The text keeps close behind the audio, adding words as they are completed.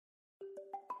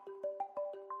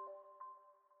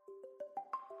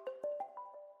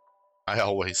I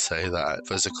always say that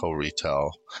physical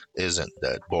retail isn't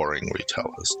dead. Boring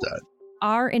retail is dead.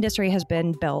 Our industry has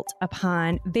been built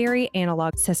upon very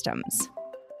analog systems.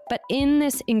 But in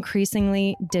this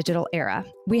increasingly digital era,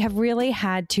 we have really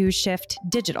had to shift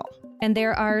digital. And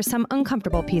there are some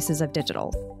uncomfortable pieces of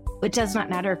digital. It does not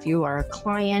matter if you are a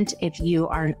client, if you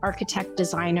are an architect,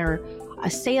 designer, a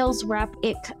sales rep,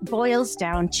 it boils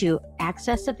down to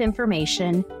access of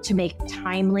information to make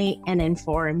timely and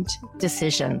informed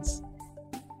decisions.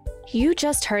 You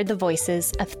just heard the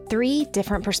voices of 3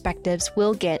 different perspectives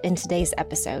we'll get in today's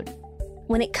episode.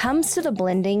 When it comes to the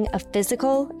blending of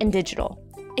physical and digital,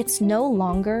 it's no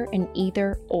longer an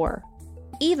either or.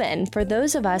 Even for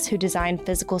those of us who design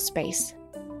physical space,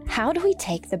 how do we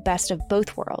take the best of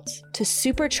both worlds to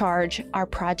supercharge our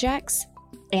projects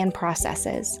and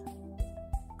processes?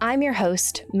 I'm your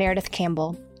host, Meredith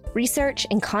Campbell, Research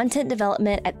and Content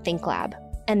Development at ThinkLab,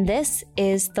 and this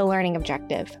is The Learning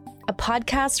Objective, a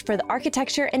podcast for the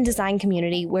architecture and design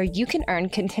community where you can earn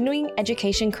continuing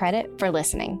education credit for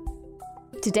listening.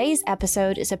 Today's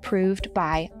episode is approved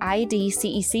by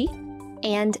IDCEC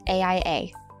and AIA.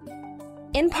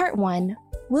 In part 1,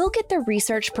 we'll get the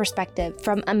research perspective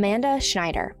from Amanda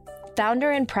Schneider,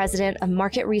 founder and president of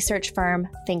market research firm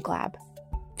ThinkLab.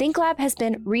 ThinkLab has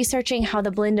been researching how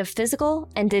the blend of physical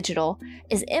and digital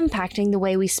is impacting the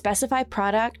way we specify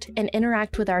product and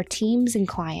interact with our teams and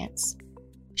clients.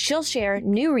 She'll share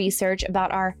new research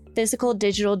about our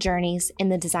physical-digital journeys in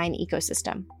the design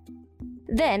ecosystem.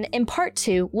 Then, in part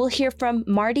 2, we'll hear from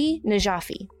Marty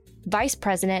Najafi, Vice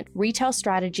President, Retail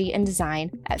Strategy and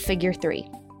Design at Figure 3.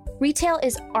 Retail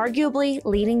is arguably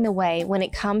leading the way when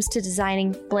it comes to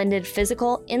designing blended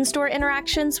physical in-store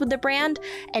interactions with the brand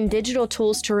and digital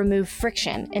tools to remove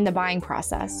friction in the buying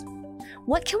process.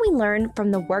 What can we learn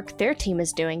from the work their team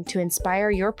is doing to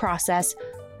inspire your process,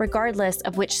 regardless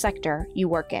of which sector you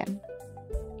work in?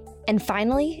 And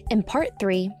finally, in part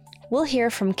 3, we'll hear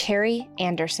from Carrie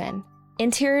Anderson,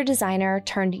 interior designer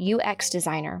turned UX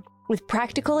designer, with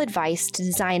practical advice to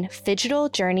design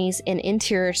phygital journeys in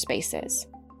interior spaces.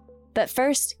 But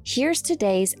first, here's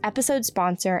today's episode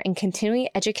sponsor and continuing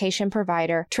education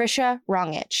provider, Tricia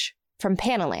Rongich from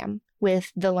Panalam with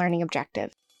The Learning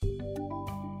Objective.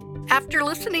 After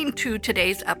listening to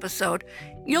today's episode,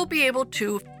 you'll be able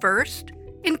to first,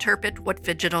 interpret what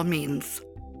Phygital means.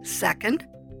 Second,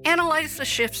 analyze the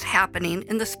shifts happening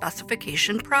in the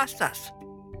specification process.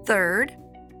 Third,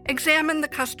 examine the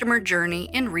customer journey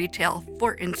in retail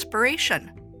for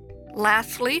inspiration.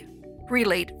 Lastly,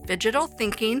 relate Phygital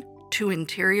thinking to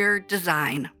interior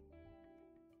design.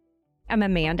 I'm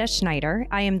Amanda Schneider.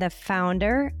 I am the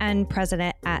founder and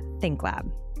president at ThinkLab.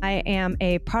 I am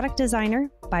a product designer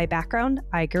by background.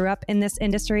 I grew up in this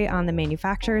industry on the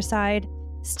manufacturer side,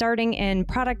 starting in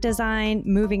product design,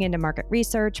 moving into market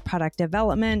research, product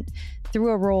development, through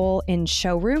a role in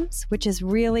showrooms, which is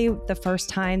really the first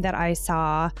time that I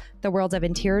saw the worlds of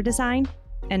interior design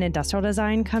and industrial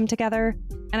design come together.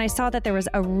 And I saw that there was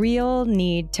a real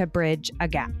need to bridge a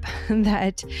gap,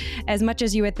 that as much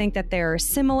as you would think that they're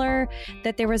similar,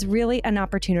 that there was really an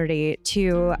opportunity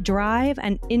to drive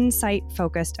an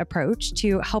insight-focused approach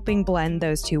to helping blend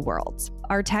those two worlds.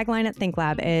 Our tagline at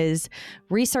ThinkLab is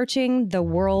researching the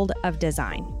world of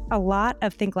design. A lot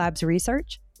of ThinkLab's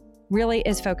research really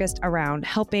is focused around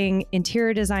helping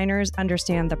interior designers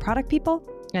understand the product people,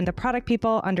 and the product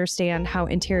people understand how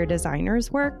interior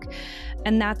designers work.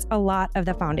 And that's a lot of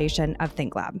the foundation of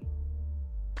ThinkLab.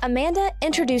 Amanda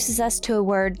introduces us to a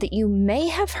word that you may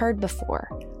have heard before,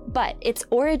 but its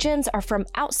origins are from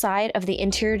outside of the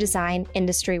interior design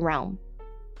industry realm: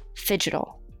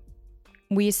 Phygital.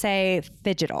 We say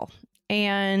Phygital.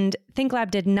 And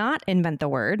ThinkLab did not invent the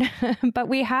word, but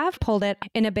we have pulled it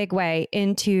in a big way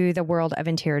into the world of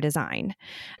interior design.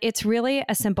 It's really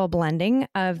a simple blending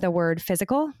of the word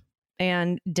physical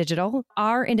and digital.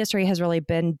 Our industry has really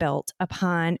been built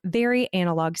upon very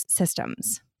analog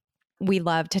systems. We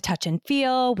love to touch and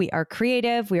feel. We are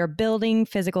creative. We are building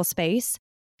physical space.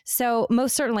 So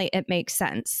most certainly it makes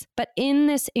sense. But in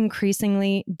this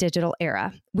increasingly digital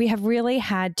era, we have really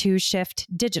had to shift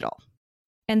digital.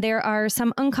 And there are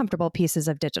some uncomfortable pieces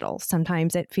of digital.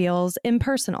 Sometimes it feels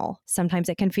impersonal. Sometimes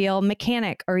it can feel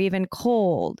mechanic or even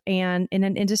cold. And in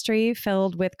an industry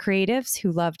filled with creatives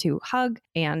who love to hug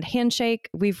and handshake,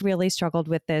 we've really struggled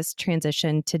with this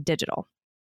transition to digital.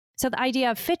 So the idea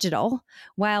of Phygital,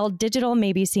 while digital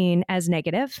may be seen as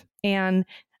negative and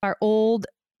our old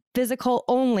physical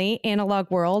only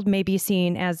analog world may be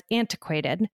seen as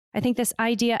antiquated, I think this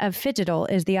idea of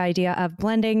Phygital is the idea of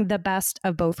blending the best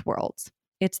of both worlds.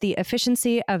 It's the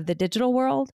efficiency of the digital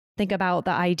world think about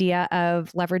the idea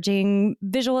of leveraging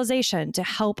visualization to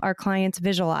help our clients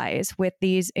visualize with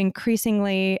these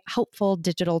increasingly helpful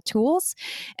digital tools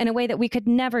in a way that we could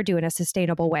never do in a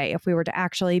sustainable way if we were to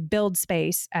actually build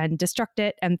space and destruct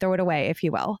it and throw it away, if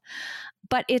you will.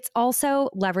 But it's also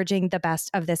leveraging the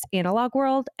best of this analog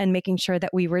world and making sure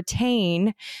that we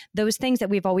retain those things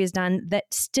that we've always done that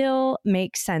still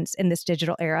make sense in this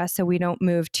digital era, so we don't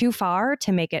move too far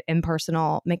to make it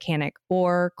impersonal, mechanic,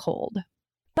 or cold.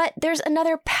 But there's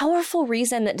another powerful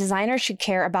reason that designers should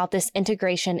care about this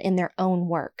integration in their own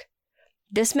work.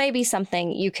 This may be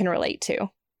something you can relate to.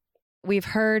 We've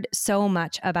heard so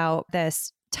much about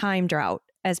this time drought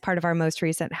as part of our most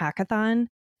recent hackathon.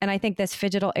 And I think this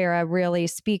Phygital era really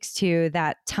speaks to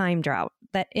that time drought,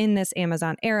 that in this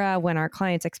Amazon era, when our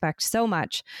clients expect so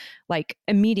much, like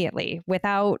immediately,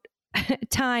 without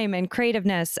time and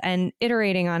creativeness and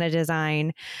iterating on a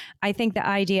design, I think the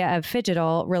idea of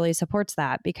Phygital really supports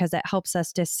that, because it helps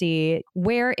us to see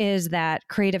where is that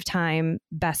creative time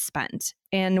best spent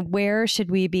and where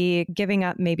should we be giving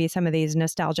up maybe some of these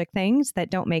nostalgic things that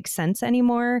don't make sense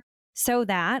anymore, so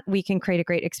that we can create a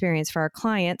great experience for our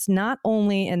clients, not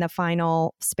only in the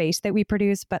final space that we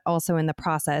produce, but also in the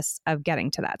process of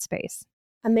getting to that space.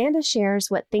 Amanda shares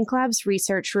what ThinkLab's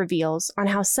research reveals on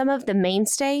how some of the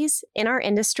mainstays in our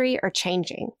industry are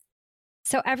changing.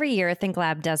 So every year,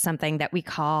 ThinkLab does something that we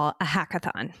call a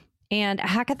hackathon. And a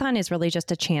hackathon is really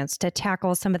just a chance to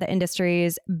tackle some of the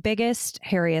industry's biggest,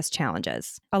 hairiest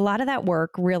challenges. A lot of that work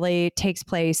really takes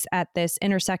place at this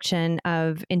intersection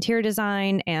of interior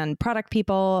design and product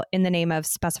people in the name of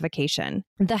specification.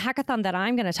 The hackathon that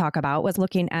I'm going to talk about was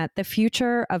looking at the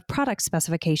future of product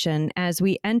specification as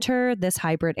we enter this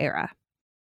hybrid era.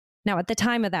 Now, at the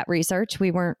time of that research,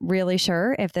 we weren't really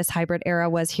sure if this hybrid era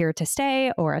was here to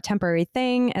stay or a temporary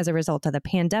thing as a result of the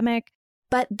pandemic.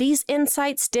 But these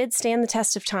insights did stand the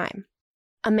test of time.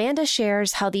 Amanda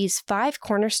shares how these 5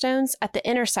 cornerstones at the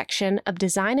intersection of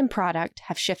design and product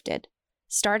have shifted,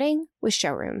 starting with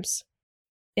showrooms.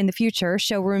 In the future,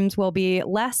 showrooms will be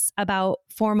less about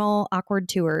formal, awkward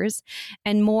tours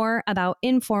and more about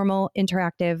informal,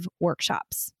 interactive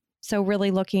workshops. So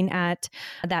really looking at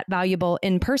that valuable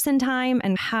in-person time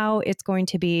and how it's going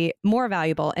to be more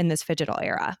valuable in this Phygital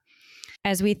era.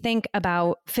 As we think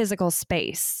about physical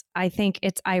space, I think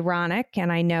it's ironic,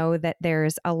 and I know that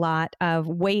there's a lot of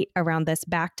weight around this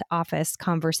back to office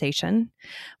conversation,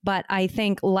 but I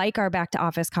think like our back to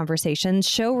office conversations,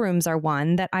 showrooms are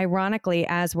one that ironically,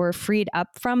 as we're freed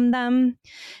up from them,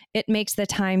 it makes the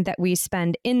time that we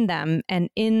spend in them and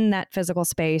in that physical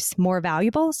space more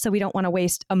valuable. So we don't want to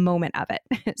waste a moment of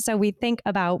it. So we think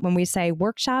about when we say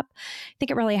workshop, I think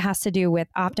it really has to do with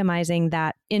optimizing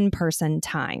that in-person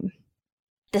time.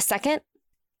 The second,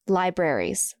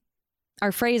 libraries.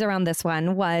 Our phrase around this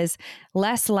one was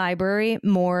less library,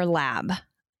 more lab.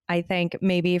 I think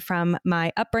maybe from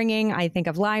my upbringing, I think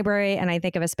of library and I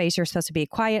think of a space you're supposed to be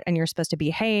quiet and you're supposed to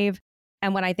behave.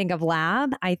 And when I think of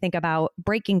lab, I think about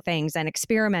breaking things and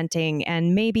experimenting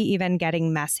and maybe even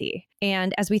getting messy.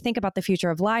 And as we think about the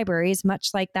future of libraries, much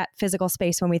like that physical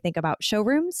space when we think about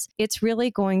showrooms, it's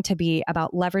really going to be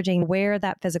about leveraging where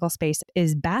that physical space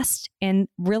is best and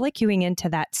really cueing into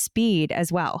that speed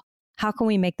as well. How can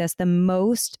we make this the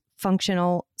most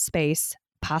functional space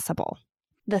possible?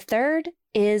 The third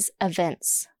is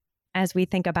events. As we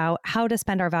think about how to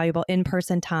spend our valuable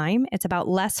in-person time, it's about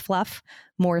less fluff,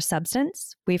 more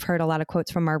substance. We've heard a lot of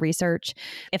quotes from our research.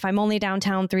 If I'm only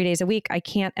downtown 3 days a week, I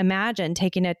can't imagine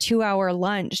taking a 2-hour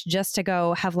lunch just to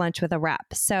go have lunch with a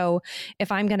rep. So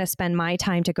if I'm going to spend my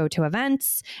time to go to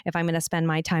events, if I'm going to spend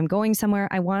my time going somewhere,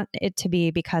 I want it to be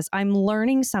because I'm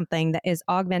learning something that is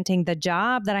augmenting the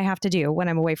job that I have to do when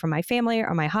I'm away from my family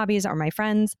or my hobbies or my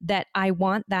friends, that I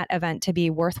want that event to be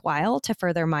worthwhile to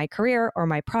further my career or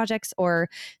my projects or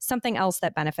something else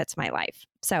that benefits my life.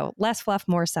 So less fluff,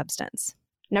 more substance.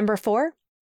 Number 4,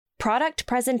 product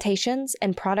presentations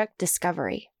and product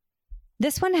discovery.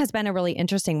 This one has been a really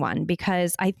interesting one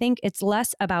because I think it's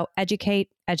less about educate.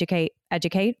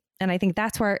 And I think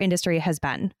that's where our industry has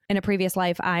been. In a previous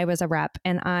life, I was a rep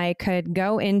and I could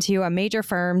go into a major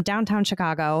firm downtown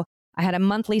Chicago. I had a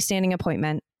monthly standing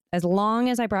appointment. As long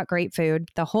as I brought great food,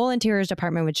 the whole interiors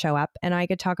department would show up and I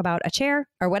could talk about a chair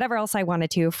or whatever else I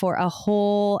wanted to for a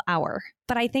whole hour.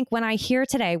 But I think when I hear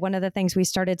today, one of the things we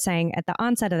started saying at the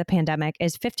onset of the pandemic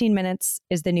is 15 minutes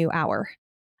is the new hour.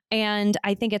 And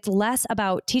I think it's less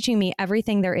about teaching me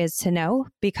everything there is to know,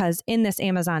 because in this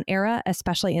Amazon era,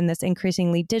 especially in this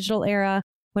increasingly digital era,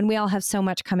 when we all have so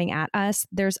much coming at us,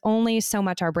 there's only so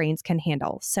much our brains can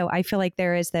handle. So I feel like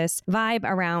there is this vibe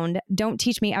around, don't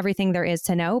teach me everything there is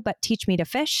to know, but teach me to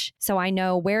fish so I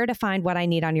know where to find what I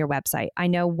need on your website. I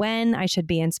know when I should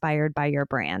be inspired by your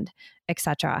brand, et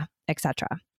cetera, et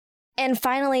cetera. And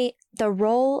finally, the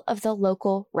role of the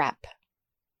local rep.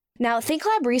 Now,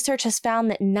 ThinkLab research has found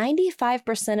that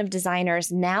 95% of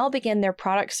designers now begin their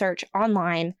product search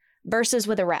online versus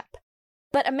with a rep.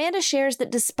 But Amanda shares that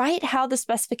despite how the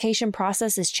specification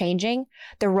process is changing,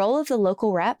 the role of the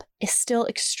local rep is still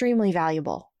extremely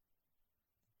valuable.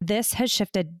 This has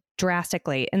shifted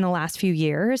drastically in the last few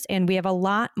years, and we have a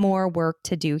lot more work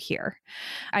to do here.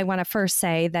 I want to first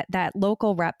say that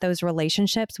local rep, those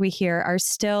relationships we hear are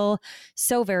still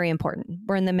so very important.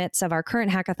 We're in the midst of our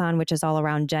current hackathon, which is all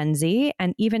around Gen Z.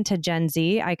 And even to Gen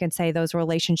Z, I can say those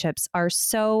relationships are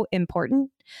so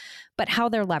important, but how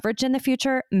they're leveraged in the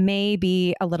future may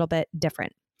be a little bit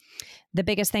different. The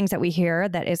biggest things that we hear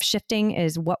that is shifting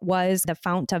is what was the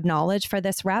fount of knowledge for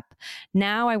this rep.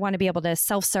 Now I want to be able to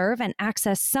self-serve and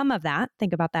access some of that.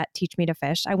 Think about that, teach me to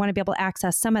fish. I want to be able to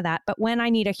access some of that. But when I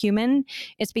need a human,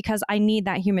 it's because I need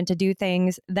that human to do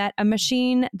things that a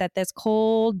machine, that this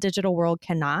cold digital world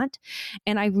cannot.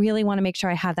 And I really want to make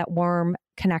sure I have that warm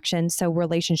connection. So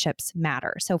relationships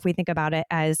matter. So if we think about it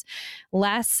as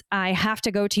less, I have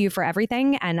to go to you for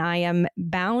everything and I am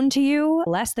bound to you,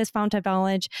 less this fount of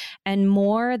knowledge, and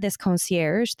more this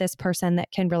concierge, this person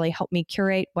that can really help me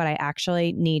curate what I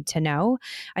actually need to know.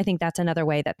 I think that's another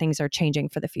way that things are changing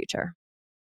for the future.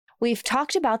 We've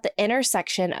talked about the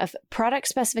intersection of product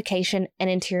specification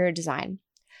and interior design.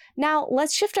 Now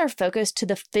let's shift our focus to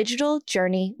the Phygital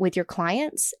journey with your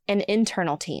clients and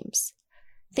internal teams.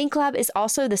 ThinkLab is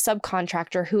also the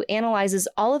subcontractor who analyzes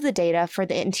all of the data for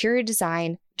the interior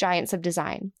design giants of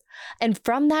design. And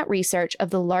from that research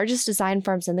of the largest design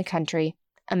firms in the country,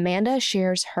 Amanda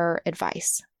shares her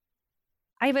advice.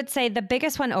 I would say the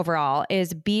biggest one overall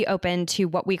is be open to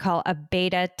what we call a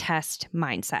beta test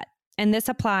mindset. And this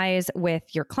applies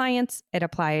with your clients, it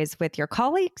applies with your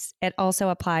colleagues, it also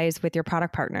applies with your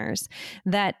product partners.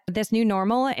 That this new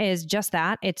normal is just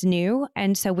that, it's new.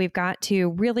 And so we've got to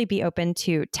really be open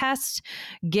to test,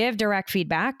 give direct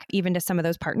feedback, even to some of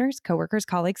those partners, coworkers,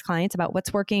 colleagues, clients about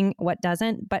what's working, what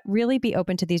doesn't, but really be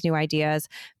open to these new ideas,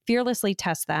 fearlessly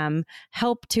test them,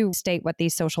 help to state what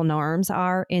these social norms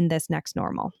are in this next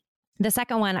normal. The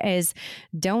second one is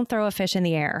don't throw a fish in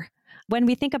the air. When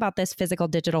we think about this physical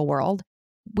digital world,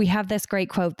 we have this great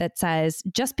quote that says,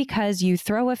 just because you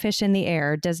throw a fish in the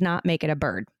air does not make it a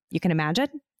bird. You can imagine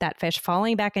that fish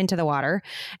falling back into the water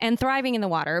and thriving in the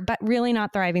water, but really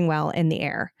not thriving well in the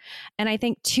air. And I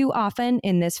think too often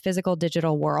in this physical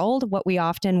digital world, what we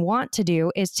often want to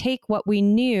do is take what we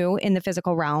knew in the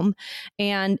physical realm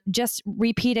and just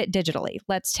repeat it digitally.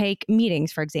 Let's take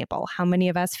meetings, for example. How many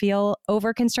of us feel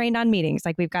over constrained on meetings?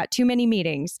 Like we've got too many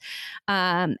meetings.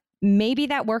 Maybe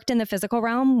that worked in the physical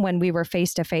realm when we were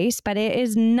face to face, but it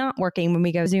is not working when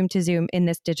we go Zoom to Zoom in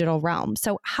this digital realm.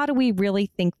 So how do we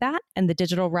really think that? And the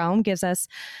digital realm gives us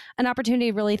an opportunity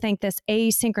to really think this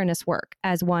asynchronous work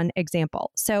as one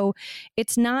example. So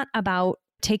it's not about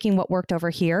taking what worked over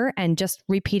here and just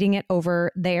repeating it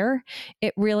over there.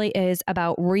 It really is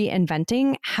about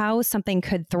reinventing how something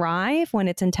could thrive when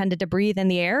it's intended to breathe in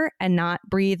the air and not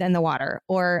breathe in the water,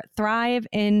 or thrive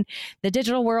in the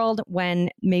digital world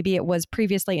when maybe it was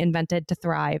previously invented to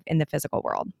thrive in the physical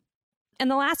world. And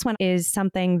the last one is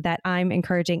something that I'm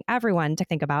encouraging everyone to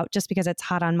think about just because it's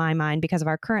hot on my mind because of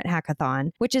our current hackathon,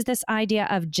 which is this idea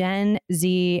of Gen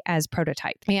Z as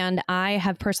prototype. And I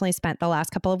have personally spent the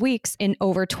last couple of weeks in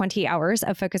over 20 hours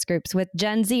of focus groups with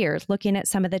Gen Zers looking at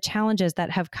some of the challenges that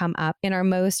have come up in our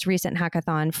most recent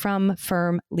hackathon from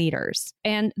firm leaders.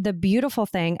 And the beautiful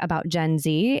thing about Gen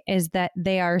Z is that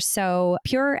they are so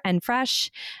pure and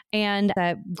fresh. And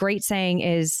the great saying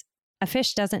is, a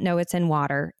fish doesn't know it's in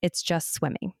water, it's just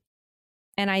swimming.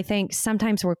 And I think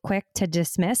sometimes we're quick to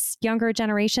dismiss younger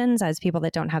generations as people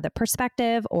that don't have the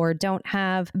perspective or don't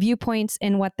have viewpoints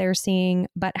in what they're seeing.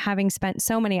 But having spent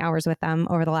so many hours with them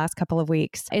over the last couple of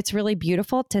weeks, it's really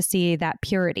beautiful to see that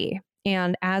purity.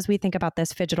 And as we think about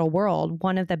this Phygital world,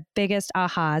 one of the biggest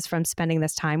ahas from spending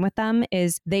this time with them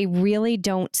is they really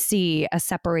don't see a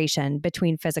separation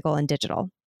between physical and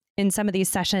digital. In some of these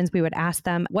sessions, we would ask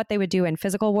them what they would do in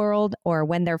physical world or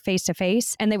when they're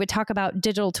face-to-face, and they would talk about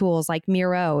digital tools like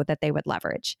Miro that they would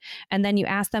leverage. And then you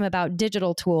ask them about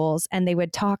digital tools, and they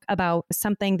would talk about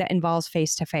something that involves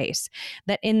face-to-face,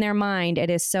 that in their mind, it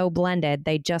is so blended,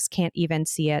 they just can't even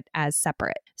see it as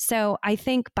separate. So I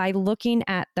think by looking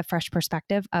at the fresh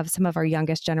perspective of some of our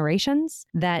youngest generations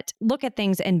that look at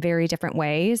things in very different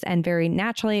ways and very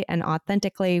naturally and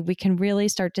authentically, we can really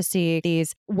start to see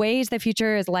these ways the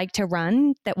future is like to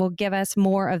run that will give us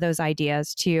more of those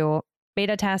ideas to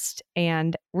beta test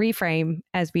and reframe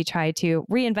as we try to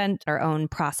reinvent our own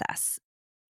process.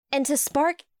 And to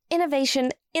spark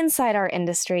innovation inside our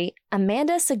industry,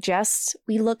 Amanda suggests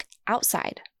we look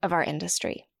outside of our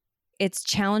industry. It's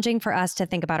challenging for us to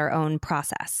think about our own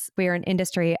process. We are an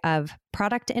industry of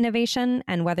product innovation,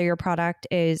 and whether your product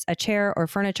is a chair or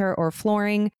furniture or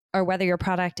flooring, or whether your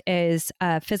product is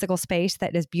a physical space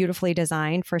that is beautifully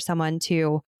designed for someone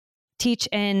to teach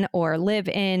in or live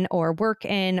in or work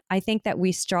in, I think that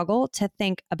we struggle to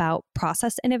think about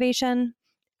process innovation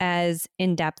as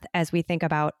in-depth as we think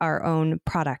about our own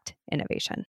product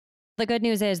innovation. The good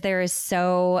news is there is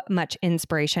so much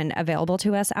inspiration available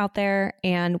to us out there.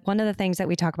 And one of the things that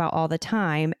we talk about all the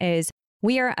time is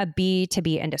we are a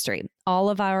B2B industry. All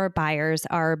of our buyers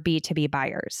are B2B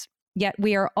buyers. Yet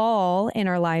we are all in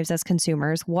our lives as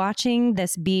consumers watching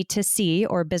this B2C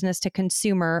or business to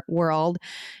consumer world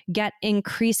get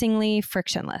increasingly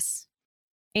frictionless.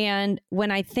 And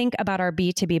when I think about our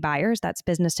B2B buyers, that's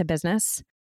business to business,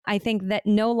 I think that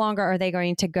no longer are they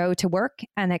going to go to work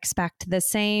and expect the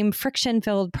same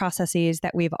friction-filled processes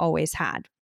that we've always had.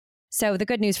 So the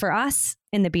good news for us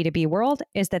in the B2B world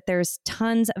is that there's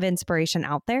tons of inspiration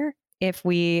out there if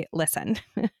we listen.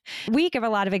 We give a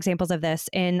lot of examples of this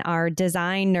in our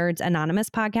Design Nerds Anonymous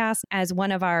podcast. As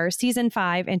one of our season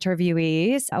 5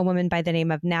 interviewees, a woman by the name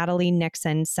of Natalie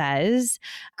Nixon, says,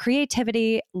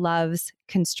 creativity loves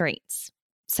constraints.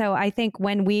 So I think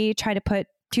when we try to put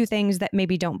two things that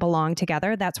maybe don't belong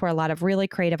together, that's where a lot of really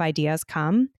creative ideas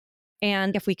come.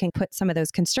 And if we can put some of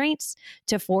those constraints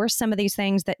to force some of these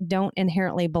things that don't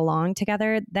inherently belong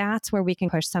together, that's where we can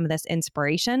push some of this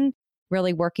inspiration,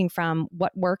 really working from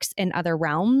what works in other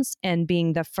realms and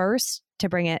being the first to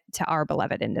bring it to our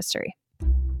beloved industry.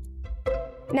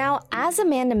 Now, as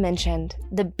Amanda mentioned,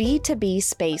 the B2B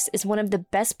space is one of the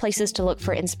best places to look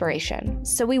for inspiration.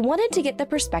 So we wanted to get the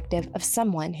perspective of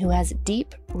someone who has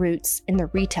deep roots in the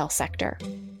retail sector.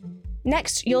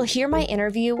 Next, you'll hear my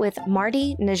interview with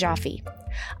Marty Najafi.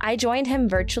 I joined him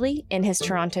virtually in his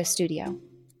Toronto studio.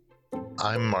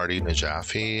 I'm Marty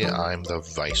Najafi. I'm the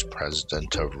Vice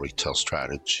President of Retail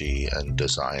Strategy and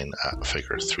Design at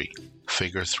Figure 3.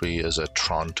 Figure 3 is a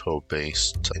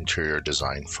Toronto-based interior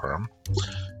design firm.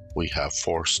 We have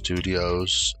 4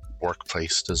 studios: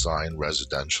 workplace design,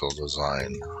 residential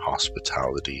design,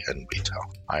 hospitality, and retail.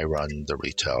 I run the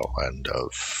retail end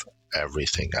of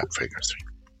everything at Figure 3.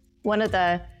 One of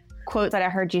the quotes that I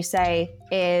heard you say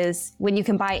is, when you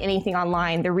can buy anything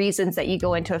online, the reasons that you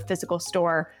go into a physical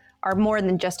store are more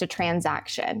than just a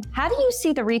transaction. How do you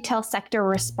see the retail sector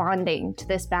responding to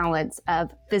this balance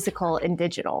of physical and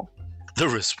digital? The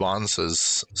response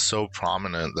is so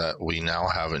prominent that we now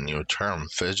have a new term,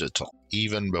 Phygital.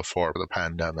 Even before the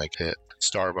pandemic hit,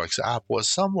 Starbucks app was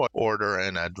somewhat order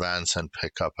in advance and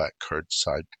pick up at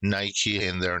curbside. Nike,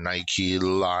 in their Nike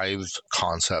Live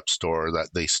concept store that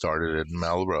they started in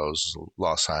Melrose,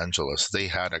 Los Angeles, they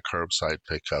had a curbside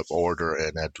pickup, order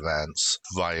in advance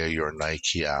via your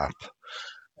Nike app,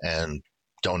 and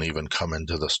don't even come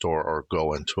into the store or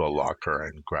go into a locker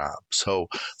and grab. So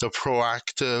the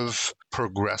proactive,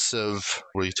 progressive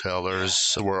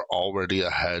retailers were already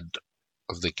ahead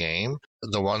of the game.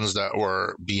 The ones that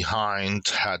were behind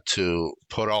had to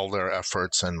put all their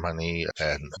efforts and money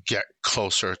and get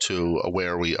closer to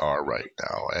where we are right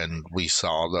now. And we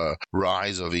saw the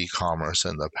rise of e-commerce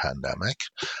in the pandemic.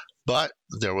 But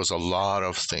there was a lot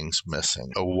of things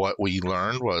missing. What we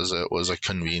learned was it was a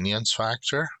convenience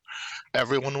factor.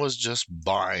 Everyone was just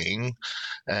buying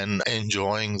and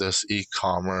enjoying this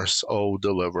e-commerce,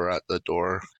 deliver at the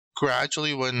door.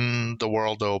 Gradually, when the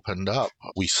world opened up,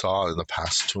 we saw in the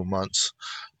past 2 months,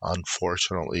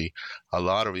 unfortunately, a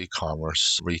lot of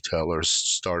e-commerce retailers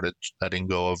started letting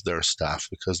go of their staff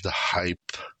because the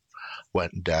hype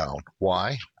went down.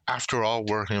 Why? After all,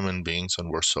 we're human beings and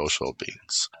we're social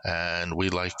beings. And we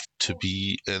like to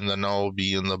be in the know,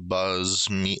 be in the buzz,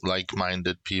 meet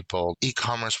like-minded people.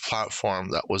 E-commerce platform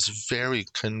that was very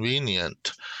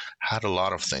convenient had a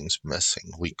lot of things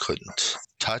missing. We couldn't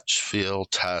touch, feel,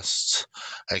 test,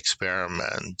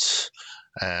 experiment,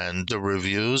 And the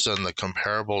reviews and the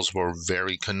comparables were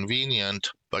very convenient,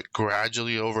 but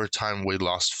gradually over time, we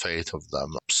lost faith of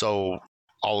them. So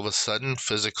all of a sudden,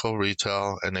 physical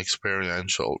retail and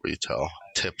experiential retail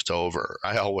tipped over.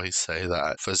 I always say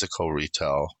that physical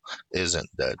retail isn't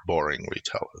dead. Boring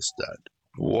retail is dead.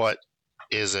 What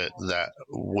is it that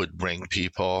would bring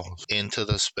people into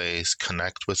the space,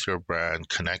 connect with your brand,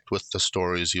 connect with the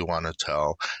stories you want to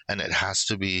tell? And it has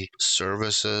to be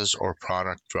services or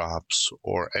product drops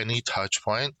or any touch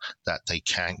point that they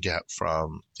can't get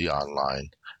from the online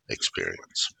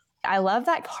experience. I love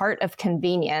that part of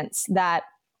convenience, that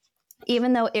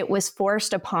even though it was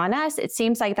forced upon us, it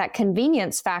seems like that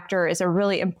convenience factor is a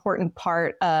really important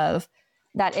part of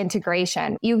that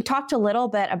integration. You talked a little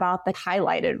bit about the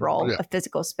highlighted role of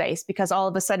physical space, because all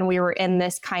of a sudden we were in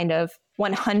this kind of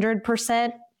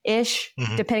 100%-ish,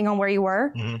 depending on where you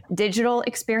were, digital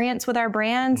experience with our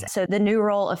brands. So the new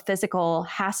role of physical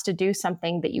has to do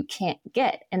something that you can't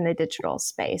get in the digital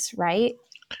space, right?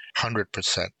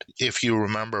 100%. If you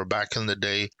remember back in the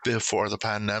day before the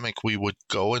pandemic, we would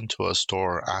go into a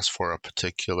store, ask for a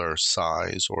particular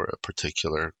size or a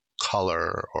particular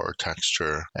color or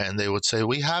texture, and they would say,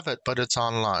 we have it, but it's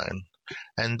online.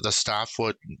 And the staff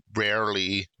would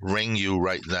rarely ring you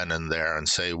right then and there and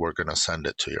say, we're going to send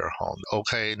it to your home.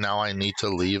 Okay, now I need to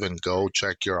leave and go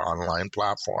check your online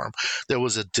platform. There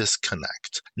was a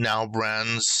disconnect. Now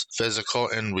brands, physical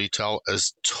and retail,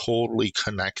 is totally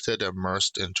connected,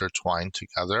 immersed, intertwined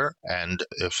together. And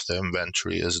if the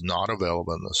inventory is not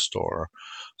available in the store,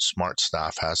 smart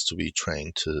staff has to be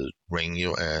trained to ring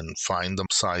you in, find the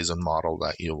size and model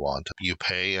that you want. You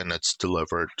pay and it's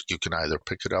delivered. You can either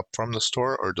pick it up from the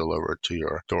store or deliver it to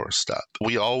your doorstep.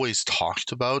 We always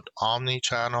talked about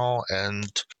omni-channel and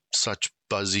such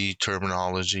buzzy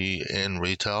terminology in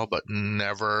retail, but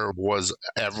never was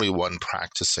everyone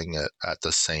practicing it at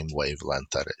the same wavelength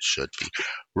that it should be.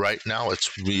 Right now,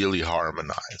 it's really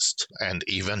harmonized. And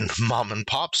even mom and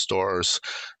pop stores,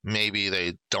 maybe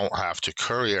they don't have to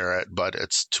courier it, but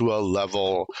it's to a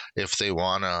level, if they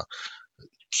want to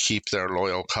keep their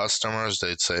loyal customers,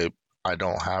 they'd say, I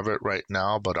don't have it right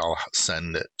now, but I'll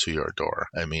send it to your door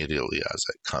immediately as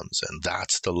it comes in.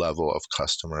 That's the level of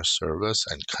customer service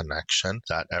and connection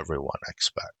that everyone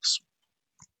expects.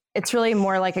 It's really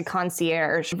more like a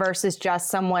concierge versus just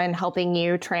someone helping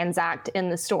you transact in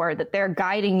the store, that they're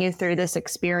guiding you through this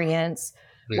experience,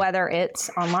 whether it's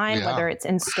online, whether it's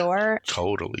in store.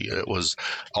 Totally. It was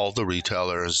all the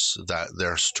retailers that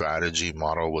their strategy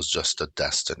model was just a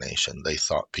destination. They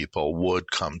thought people would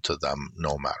come to them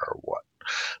no matter what.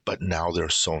 But now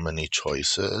there's so many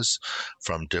choices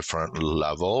from different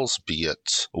levels, be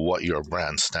it what your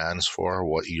brand stands for,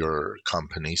 what your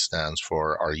company stands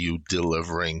for. Are you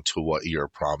delivering to what your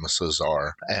promises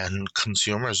are? And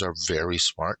consumers are very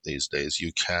smart these days.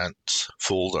 You can't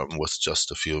fool them with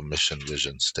just a few mission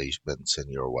vision statements in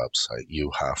your website. You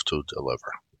have to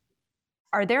deliver.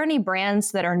 Are there any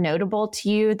brands that are notable to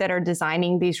you that are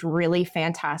designing these really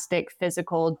fantastic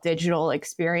physical digital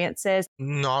experiences?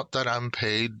 Not that I'm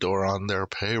paid or on their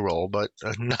payroll, but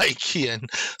Nike and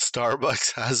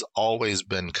Starbucks has always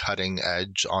been cutting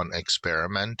edge on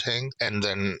experimenting. And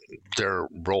then they're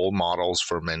role models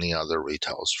for many other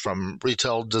retailers. From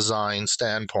retail design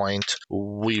standpoint,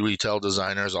 we retail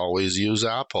designers always use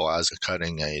Apple as a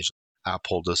cutting edge.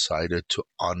 Apple decided to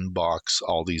unbox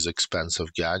all these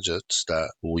expensive gadgets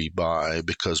that we buy,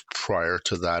 because prior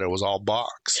to that it was all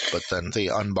boxed. But then they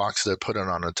unboxed it, put it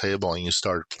on a table, and you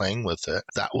started playing with it.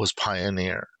 That was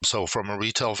pioneer. So from a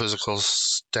retail physical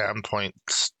standpoint,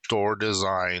 store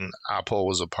design, Apple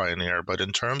was a pioneer. But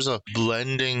in terms of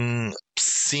blending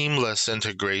seamless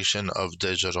integration of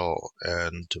digital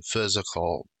and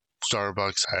physical,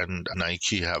 Starbucks and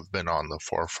Nike have been on the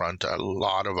forefront. A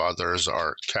lot of others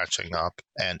are catching up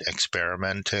and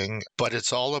experimenting, but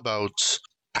it's all about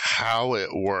how it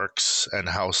works and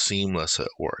how seamless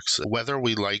it works. Whether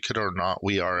we like it or not,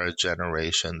 we are a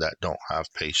generation that don't have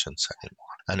patience anymore.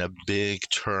 And a big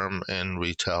term in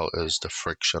retail is the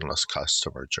frictionless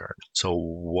customer journey. So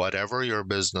whatever your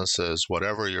business is,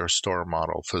 whatever your store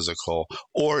model, physical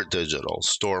or digital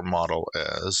store model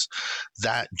is,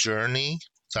 that journey,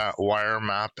 that wire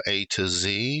map A to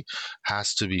Z,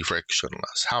 has to be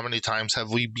frictionless. How many times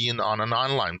have we been on an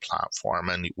online platform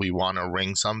and we want to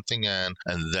ring something in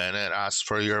and then it asks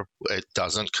for it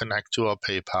doesn't connect to a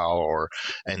PayPal or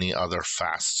any other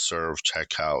fast serve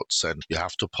checkouts, and you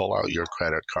have to pull out your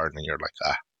credit card and you're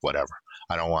like, whatever,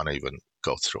 I don't want to even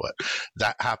go through it.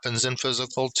 That happens in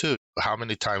physical too. How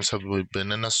many times have we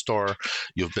been in a store,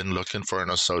 you've been looking for an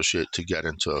associate to get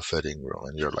into a fitting room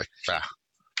and you're like,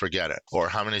 forget it. Or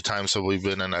how many times have we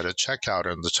been in at a checkout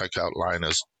and the checkout line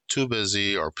is too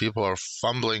busy, or people are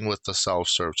fumbling with the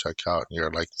self-serve checkout and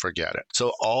you're like, forget it.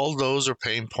 So all those are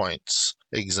pain points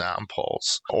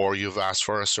examples. Or you've asked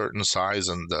for a certain size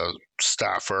and the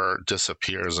staffer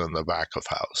disappears in the back of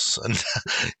house. And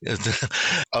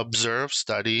observe,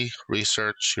 study,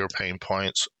 research your pain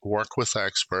points, work with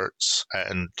experts,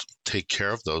 and take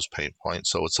care of those pain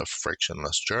points so it's a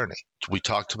frictionless journey. We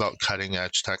talked about cutting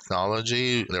edge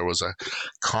technology. There was a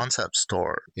concept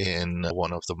store in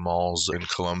one of the malls in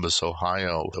Columbus,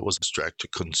 Ohio. It was direct to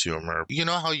consumer. You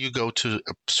know how you go to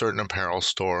certain apparel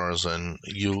stores and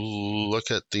you look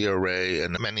at the array,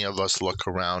 and many of us look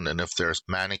around, and if there's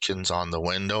mannequins on the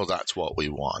window, that's what we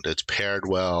want. It's paired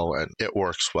well and it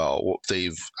works well.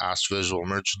 They've asked visual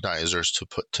merchandisers to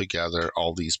put together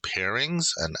all these pairings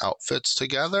and outfits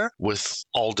together with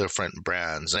all different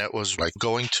brands. And it was like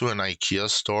going to an IKEA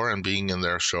store and being in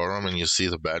their showroom, and you see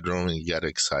the bedroom and you get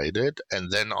excited.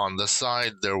 And then on the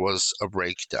side, there was a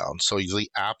breakdown. So the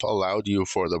app allowed you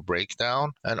for the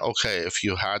breakdown. And okay, if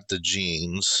you had the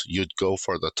jeans, you'd go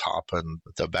for the top and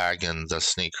the bag and the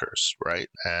sneakers, right?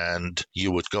 And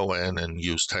you would go in and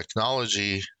use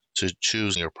technology to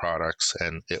choose your products,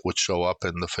 and it would show up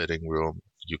in the fitting room.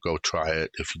 You go try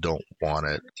it. If you don't want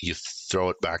it, you throw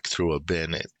it back through a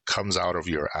bin. It comes out of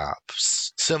your app.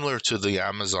 Similar to the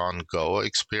Amazon Go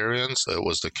experience, it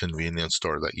was the convenience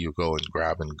store that you go and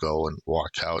grab and go and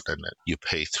walk out and you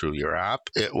pay through your app.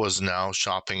 It was now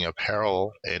shopping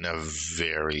apparel in a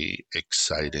very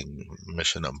exciting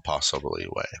Mission Impossible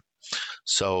way.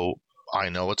 So I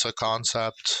know it's a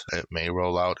concept. It may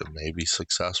roll out, it may be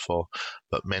successful,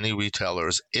 but many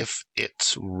retailers, if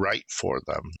it's right for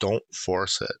them, don't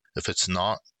force it. If it's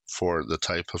not for the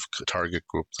type of target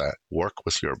group that work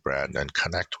with your brand and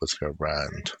connect with your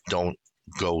brand, don't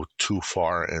go too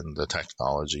far in the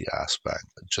technology aspect.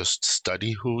 Just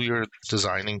study who you're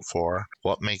designing for,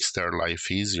 what makes their life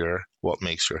easier, what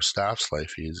makes your staff's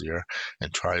life easier,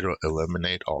 and try to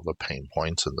eliminate all the pain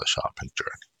points in the shopping journey.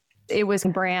 It was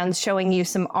brands showing you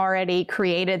some already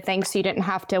created things so you didn't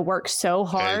have to work so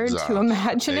hard to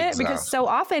imagine it, because so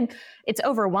often it's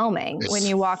overwhelming when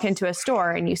you walk into a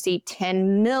store and you see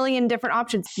 10 million different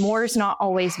options. More is not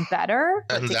always better.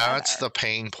 And that's the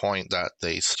pain point that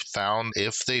they found.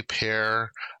 If they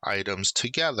pair items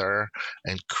together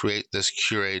and create this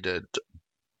curated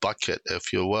bucket,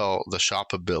 if you will, the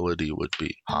shoppability would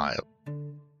be high.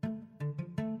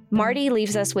 Marty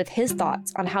leaves us with his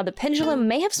thoughts on how the pendulum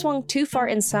may have swung too far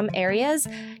in some areas,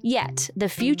 yet the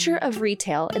future of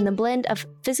retail in the blend of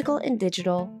physical and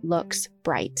digital looks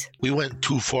bright. We went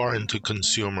too far into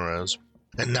consumerism,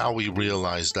 and now we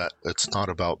realize that it's not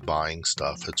about buying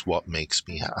stuff, it's what makes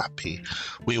me happy.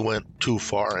 We went too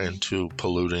far into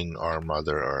polluting our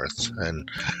Mother Earth, and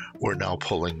we're now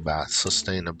pulling back.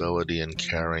 Sustainability and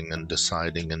caring and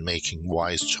deciding and making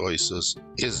wise choices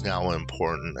is now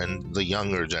important, and the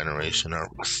younger generation are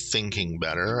thinking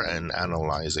better and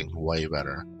analyzing way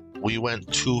better. We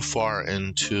went too far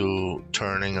into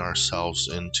turning ourselves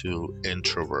into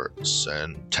introverts,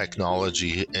 and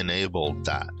technology enabled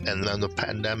that. And then the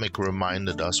pandemic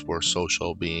reminded us we're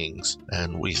social beings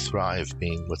and we thrive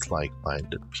being with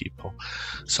like-minded people.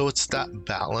 So it's that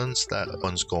balance that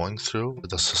one's going through,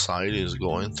 the society is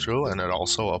going through, and it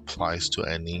also applies to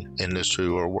any industry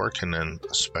we're working in,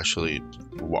 especially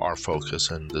our focus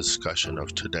and discussion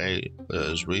of today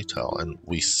is retail. And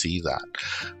we see that.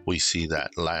 We see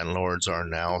that landlords are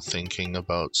now thinking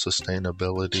about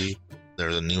sustainability.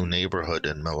 There's a new neighborhood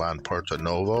in Milan Porto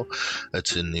Novo.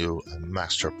 It's a new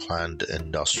master planned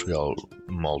industrial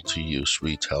multi-use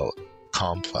retail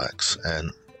complex. And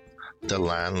the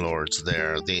landlords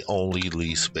there, they only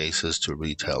lease spaces to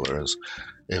retailers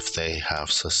if they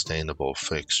have sustainable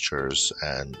fixtures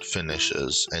and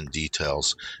finishes and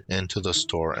details into the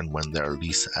store. And when their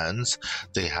lease ends,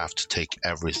 they have to take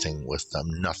everything with them.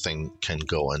 Nothing can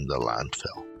go in the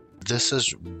landfill. This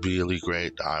is really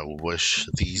great. I wish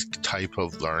these type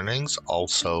of learnings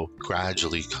also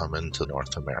gradually come into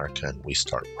North America and we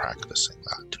start practicing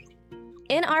that too.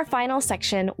 In our final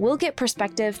section, we'll get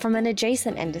perspective from an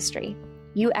adjacent industry,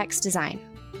 UX design.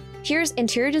 Here's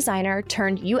interior designer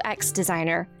turned UX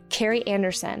designer, Carrie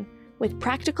Anderson, with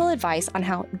practical advice on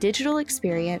how digital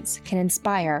experience can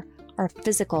inspire our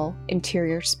physical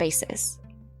interior spaces.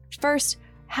 First,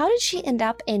 how did she end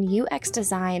up in UX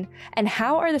design, and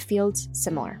how are the fields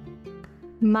similar?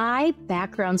 My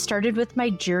background started with my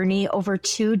journey over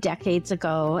 2 decades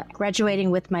ago,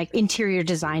 graduating with my interior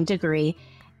design degree,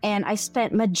 and I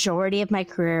spent majority of my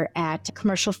career at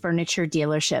commercial furniture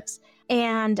dealerships.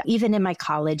 And even in my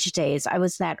college days, I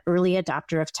was that early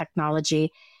adopter of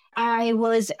technology. I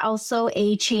was also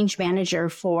a change manager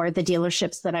for the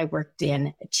dealerships that I worked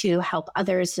in to help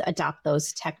others adopt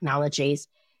those technologies.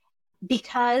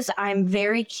 Because I'm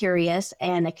very curious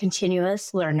and a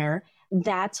continuous learner,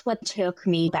 that's what took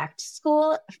me back to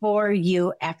school for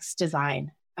UX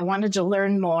design. I wanted to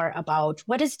learn more about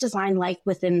what is design like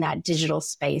within that digital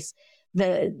space.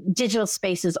 The digital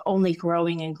space is only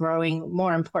growing and growing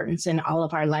more importance in all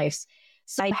of our lives.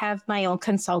 So I have my own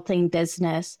consulting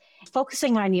business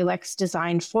focusing on UX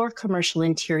design for commercial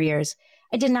interiors.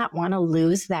 I did not want to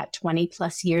lose that 20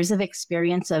 plus years of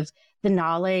experience of the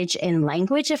knowledge and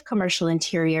language of commercial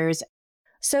interiors.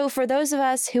 So for those of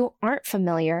us who aren't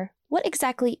familiar, what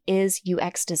exactly is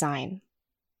UX design?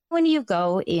 When you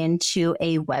go into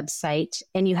a website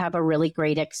and you have a really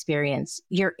great experience,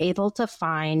 you're able to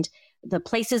find the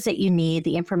places that you need,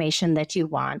 the information that you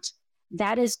want.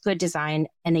 That is good design,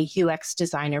 and a UX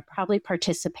designer probably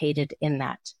participated in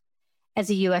that.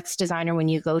 As a UX designer, when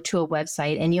you go to a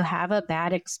website and you have a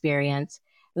bad experience,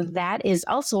 that is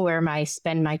also where I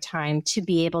spend my time to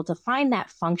be able to find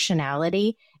that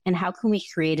functionality and how can we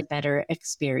create a better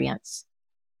experience.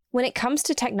 When it comes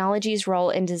to technology's role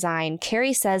in design,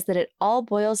 Carrie says that it all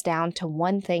boils down to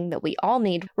one thing that we all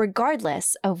need,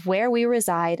 regardless of where we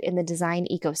reside in the design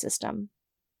ecosystem.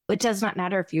 It does not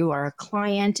matter if you are a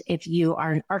client, if you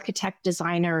are an architect,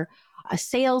 designer, a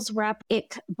sales rep.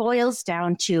 It boils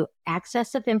down to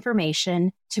access of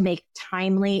information to make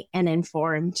timely and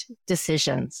informed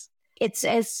decisions. It's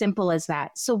as simple as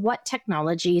that. So what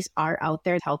technologies are out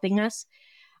there helping us?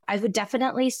 I would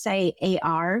definitely say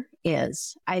AR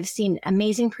is. I've seen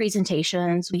amazing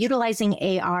presentations utilizing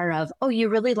AR of, oh, you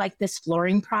really like this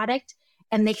flooring product?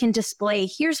 And they can display,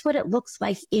 here's what it looks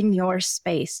like in your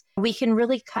space. We can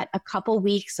really cut a couple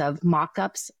weeks of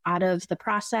mock-ups out of the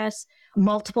process,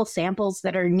 multiple samples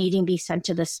that are needing to be sent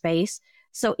to the space.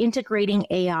 So integrating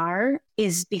AR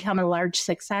is become a large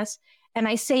success. And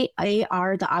I say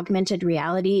AR, the augmented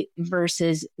reality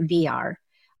versus VR.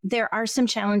 There are some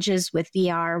challenges with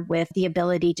VR, with the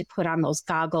ability to put on those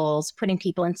goggles, putting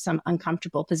people in some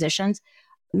uncomfortable positions.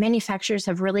 Manufacturers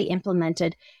have really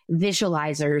implemented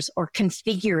visualizers or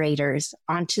configurators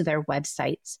onto their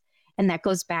websites. And that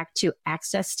goes back to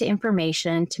access to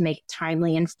information to make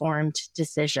timely informed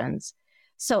decisions.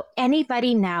 So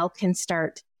anybody now can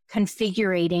start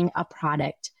configuring a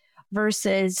product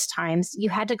versus times you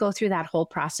had to go through that whole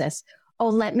process. Oh,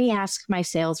 let me ask my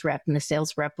sales rep, and the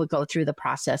sales rep would go through the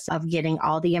process of getting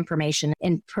all the information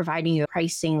and providing you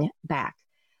pricing back.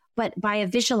 But by a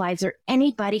visualizer,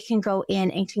 anybody can go in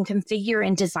and can configure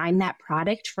and design that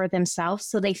product for themselves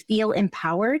so they feel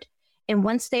empowered. And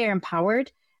once they are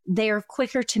empowered, they are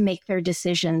quicker to make their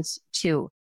decisions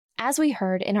too. As we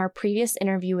heard in our previous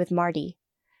interview with Marty,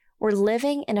 we're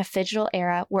living in a phygital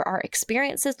era where our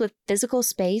experiences with physical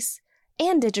space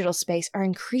and digital space are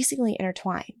increasingly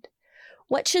intertwined.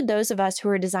 What should those of us who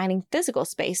are designing physical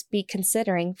space be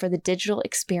considering for the digital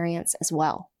experience as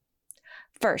well?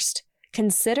 First,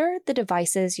 consider the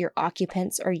devices your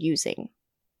occupants are using.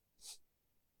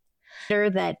 Sure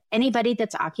that anybody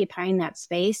that's occupying that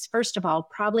space, first of all,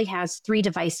 probably has 3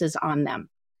 devices on them.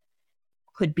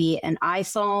 Could be an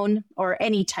iPhone or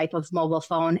any type of mobile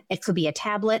phone. It could be a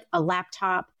tablet, a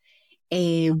laptop,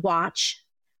 a watch,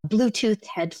 Bluetooth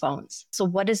headphones. So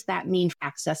what does that mean for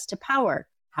access to power?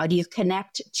 How do you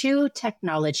connect to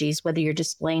technologies, whether you're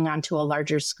displaying onto a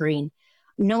larger screen?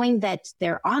 Knowing that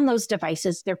they're on those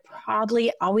devices, they're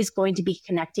probably always going to be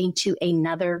connecting to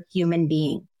another human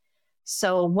being.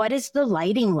 So what is the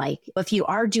lighting like? If you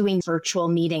are doing virtual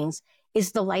meetings,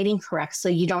 is the lighting correct so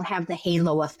you don't have the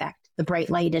halo effect? The bright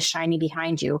light is shining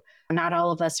behind you. Not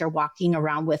all of us are walking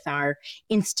around with our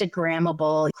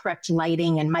Instagrammable correct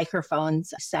lighting and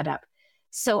microphones set up.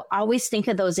 So always think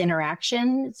of those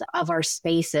interactions of our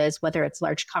spaces, whether it's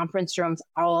large conference rooms,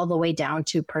 all the way down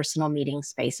to personal meeting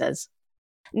spaces.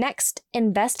 Next,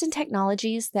 invest in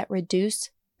technologies that reduce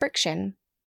friction.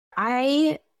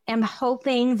 I am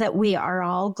hoping that we are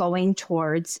all going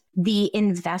towards the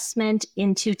investment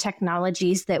into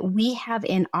technologies that we have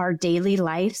in our daily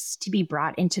lives to be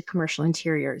brought into commercial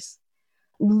interiors.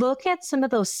 Look at some of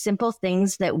those simple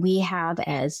things that we have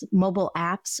as mobile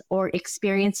apps or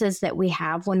experiences that we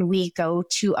have when we go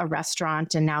to a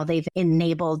restaurant and now they've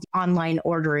enabled online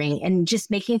ordering and just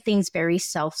making things very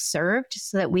self-served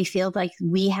so that we feel like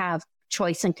we have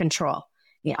choice and control.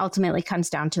 It ultimately comes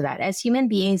down to that. As human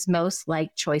beings, most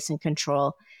like choice and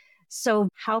control. So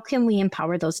how can we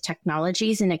empower those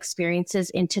technologies and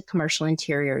experiences into commercial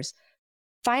interiors?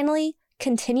 Finally,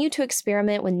 continue to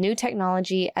experiment with new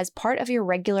technology as part of your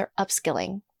regular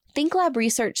upskilling. ThinkLab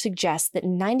research suggests that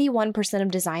 91%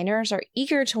 of designers are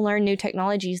eager to learn new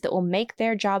technologies that will make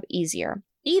their job easier,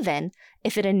 even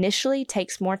if it initially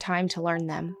takes more time to learn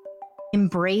them.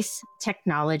 Embrace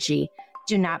technology.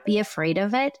 Do not be afraid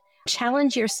of it.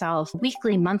 Challenge yourself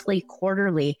weekly, monthly,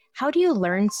 quarterly. How do you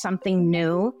learn something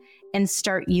new and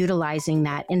start utilizing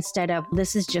that instead of,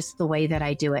 this is just the way that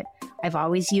I do it? I've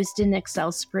always used an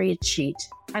Excel spreadsheet.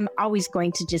 I'm always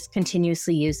going to just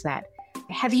continuously use that.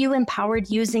 Have you empowered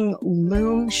using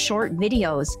Loom short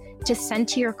videos to send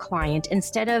to your client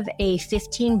instead of a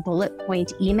 15 bullet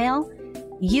point email?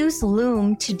 Use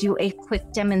Loom to do a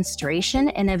quick demonstration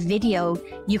and a video.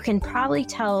 You can probably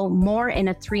tell more in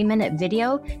a 3-minute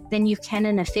video than you can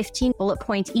in a 15 bullet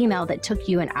point email that took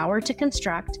you an hour to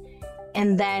construct.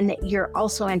 And then you're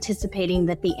also anticipating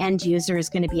that the end user is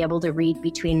going to be able to read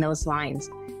between those lines.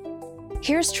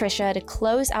 Here's Tricia to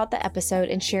close out the episode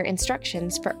and share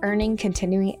instructions for earning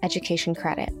continuing education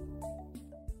credit.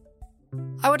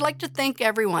 I would like to thank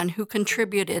everyone who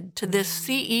contributed to this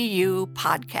CEU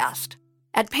podcast.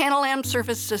 At Panelam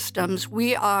Surface Systems,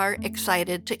 we are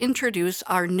excited to introduce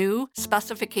our new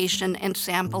Specification and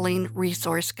Sampling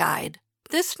Resource Guide.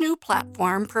 This new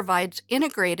platform provides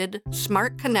integrated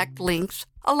Smart Connect links,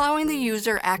 allowing the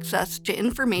user access to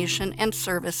information and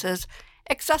services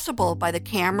accessible by the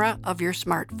camera of your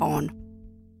smartphone.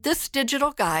 This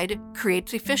digital guide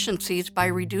creates efficiencies by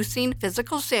reducing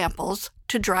physical samples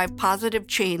to drive positive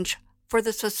change for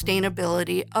the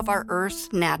sustainability of our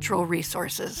Earth's natural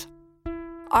resources.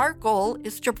 Our goal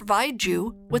is to provide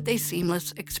you with a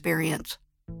seamless experience.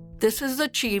 This is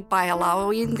achieved by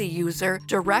allowing the user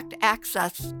direct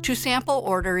access to sample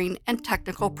ordering and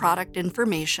technical product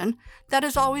information that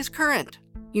is always current.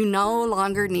 You no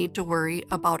longer need to worry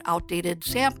about outdated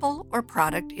sample or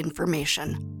product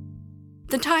information.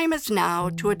 The time is now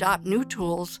to adopt new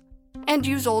tools and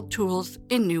use old tools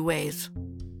in new ways.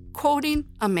 Quoting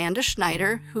Amanda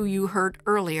Schneider, who you heard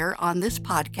earlier on this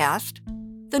podcast,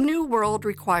 the new world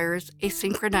requires a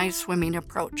synchronized swimming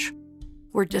approach,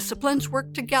 where disciplines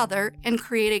work together and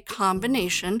create a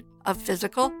combination of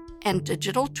physical and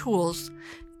digital tools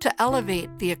to elevate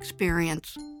the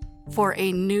experience for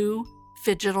a new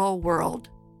Phygital world.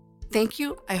 Thank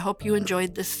you. I hope you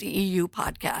enjoyed the CEU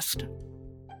podcast.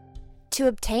 To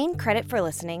obtain credit for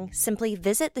listening, simply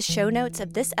visit the show notes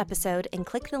of this episode and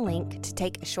click the link to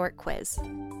take a short quiz.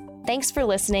 Thanks for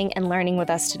listening and learning with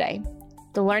us today.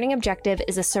 The Learning Objective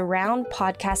is a Surround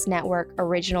Podcast Network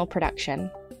original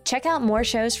production. Check out more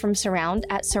shows from Surround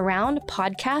at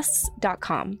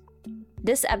surroundpodcasts.com.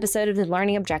 This episode of The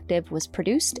Learning Objective was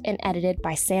produced and edited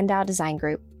by Sandow Design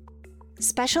Group.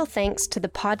 Special thanks to the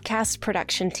podcast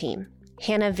production team,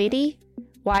 Hannah Vitti,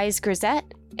 Wise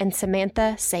Grisette, and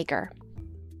Samantha Sager.